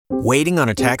Waiting on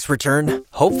a tax return?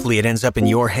 Hopefully it ends up in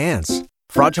your hands.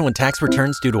 Fraudulent tax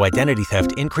returns due to identity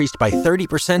theft increased by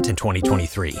 30% in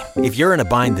 2023. If you're in a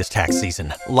bind this tax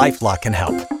season, LifeLock can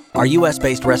help. Our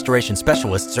U.S.-based restoration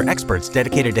specialists are experts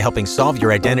dedicated to helping solve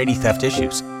your identity theft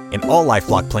issues. And all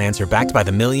LifeLock plans are backed by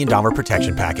the $1 Million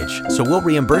Protection Package. So we'll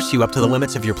reimburse you up to the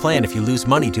limits of your plan if you lose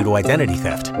money due to identity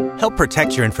theft. Help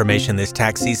protect your information this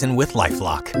tax season with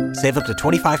LifeLock. Save up to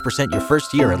 25% your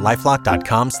first year at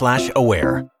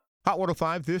LifeLock.com/aware. Hot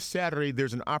 105, this Saturday,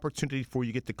 there's an opportunity for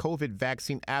you to get the COVID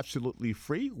vaccine absolutely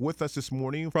free. With us this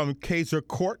morning from Kazah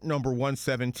Court, number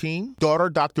 117, daughter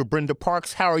Dr. Brenda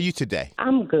Parks. How are you today?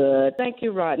 I'm good. Thank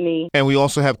you, Rodney. And we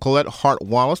also have Collette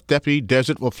Hart-Wallace, Deputy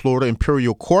Desert of Florida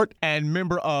Imperial Court, and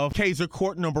member of Kazah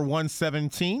Court, number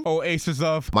 117, Oasis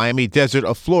of Miami Desert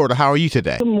of Florida. How are you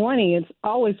today? Good morning. It's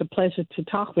always a pleasure to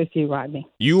talk with you, Rodney.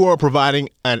 You are providing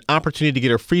an opportunity to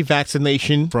get a free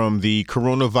vaccination from the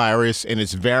coronavirus and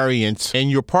its variants, and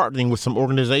you're partnering with some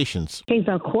organizations.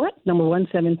 Kazah Court, number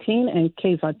 117, and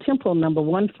Kazah Temple, number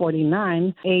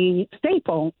 149, a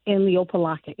staple in the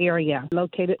Opelika area,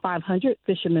 located 500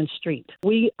 Fisherman Street.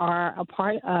 We are a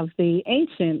part of the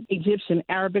ancient Egyptian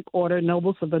Arabic Order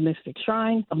Nobles of the Mystic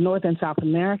Shrine of North and South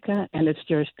America and its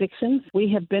jurisdictions. We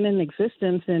have been in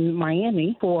existence in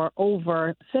Miami for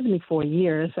over 74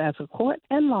 years as a court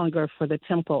and longer for the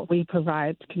temple. We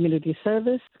provide community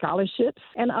service, scholarships,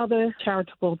 and other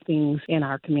charitable things in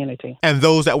our community. And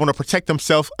those that want to protect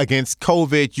themselves against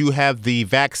COVID, you have the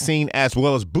vaccine as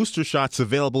well as booster shots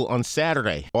available on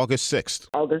Saturday, August 6th.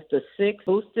 August the 6th,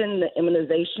 boosting the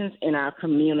immunizations in our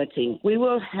community. We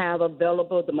will have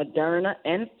available the Moderna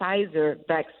and Pfizer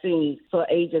vaccines for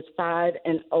ages 5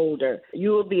 and older.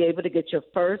 You will be able to get your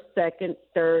first, second,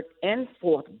 third, and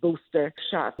fourth booster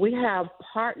shot. We have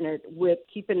partnered with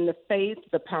Keeping the Faith,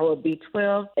 the Power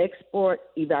B12, Export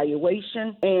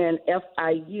Evaluation, and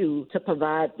FIU to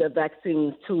provide the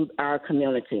vaccines to our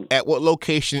community. At what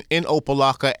location in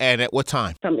Opelika and at what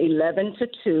time? From 11 to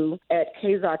 2 at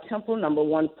Kazah Temple, number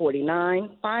 149,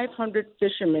 500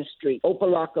 Fisherman Street,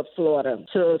 Opelika, Florida.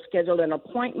 To schedule an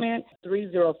appointment,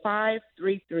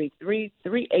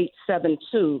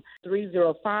 305-333-3872,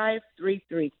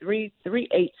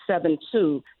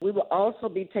 305-333-3872. We will also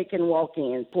be taking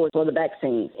walk-ins for the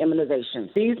vaccines,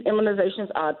 immunizations. These immunizations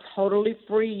are totally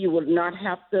free. You will not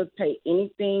have to pay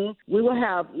anything. We will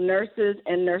have nurses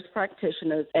and nurse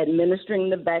practitioners administering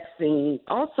the vaccine.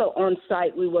 Also on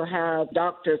site, we will have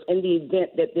doctors in the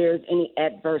event that there's any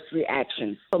adverse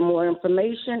reactions. For more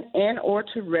information and or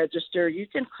to register, you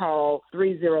can call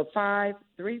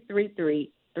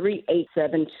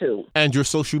 305-333-3872. And your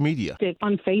social media?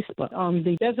 On Facebook, on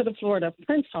the Desert of Florida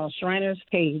Prince Hall Shriners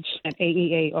page at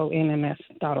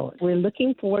aeaonms.org. We're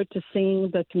looking forward to seeing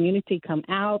the community come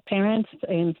out. Parents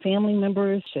and family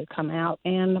members should come out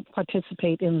and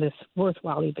participate in this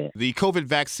worthwhile event. The COVID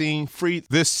vaccine free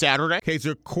this Saturday.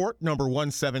 Kazah Court, number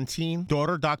 117,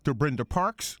 daughter Dr. Brenda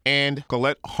Parks, and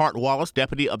Collette Hart-Wallace,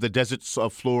 Deputy of the Deserts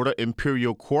of Florida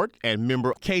Imperial Court, and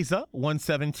member Kazah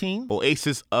 117,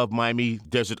 Oasis of Miami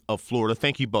Desert of Florida.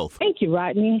 Thank you both. Thank you,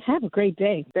 Rodney. Have a great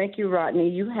day. Thank you, Rodney.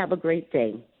 You have a great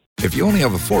day. If you only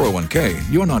have a 401k,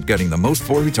 you're not getting the most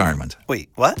for retirement.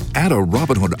 Wait, what? Add a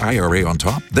Robinhood IRA on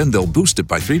top, then they'll boost it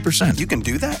by 3%. You can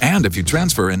do that? And if you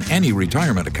transfer in any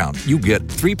retirement account, you get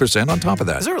 3% on top of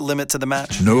that. Is there a limit to the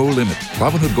match? No limit.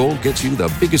 Robinhood Gold gets you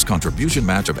the biggest contribution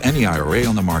match of any IRA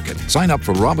on the market. Sign up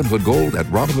for Robinhood Gold at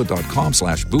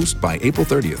Robinhood.com/boost by April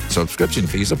 30th. Subscription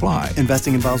fees apply.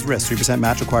 Investing involves risk. 3%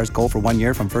 match requires gold for 1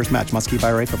 year from first match. Must keep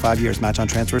IRA for 5 years. Match on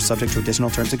transfers subject to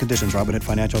additional terms and conditions. Robinhood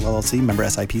Financial LLC, member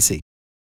SIPC.